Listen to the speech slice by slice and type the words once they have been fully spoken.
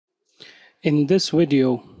In this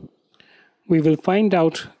video, we will find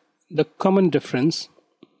out the common difference,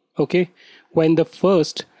 when the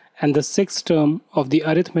first and the sixth term of the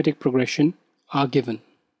arithmetic progression are given.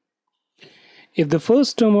 If the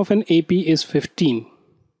first term of an AP is 15,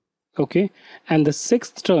 and the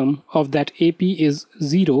sixth term of that AP is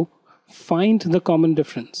 0, find the common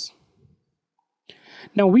difference.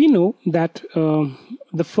 Now we know that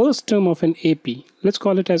the first term of an AP, let's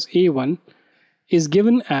call it as A1, is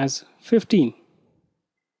given as 15,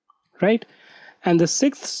 right? And the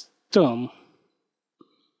sixth term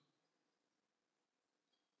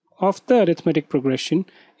of the arithmetic progression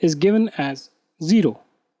is given as 0,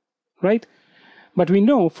 right? But we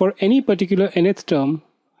know for any particular nth term,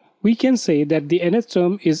 we can say that the nth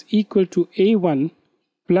term is equal to A1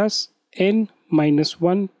 plus n minus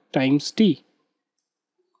 1 times t,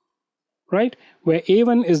 right? Where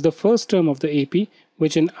A1 is the first term of the AP,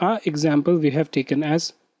 which in our example we have taken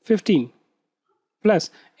as 15, plus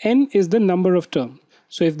n is the number of terms.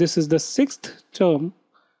 So if this is the sixth term,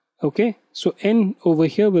 so n over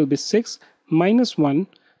here will be 6 minus 1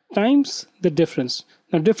 times the difference.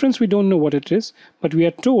 Now difference, we don't know what it is, but we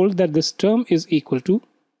are told that this term is equal to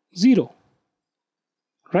 0,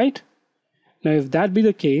 right? Now if that be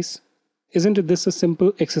the case, isn't it this a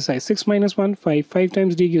simple exercise? 6 minus 1, 5. 5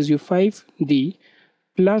 times d gives you 5d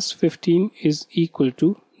plus 15 is equal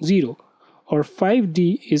to 0. Or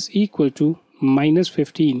 5d is equal to minus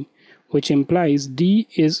 15, which implies d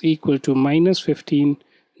is equal to minus 15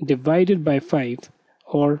 divided by 5,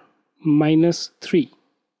 or minus 3.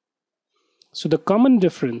 So the common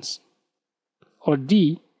difference, or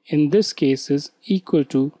d, in this case is equal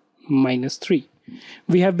to minus 3.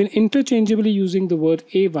 We have been interchangeably using the word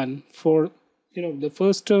A1 for the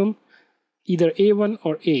first term, either A1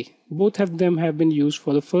 or A. Both of them have been used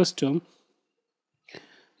for the first term.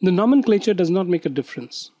 The nomenclature does not make a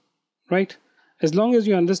difference, right? As long as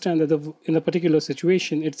you understand that in a particular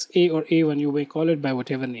situation it's A or A1, you may call it by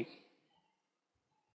whatever name.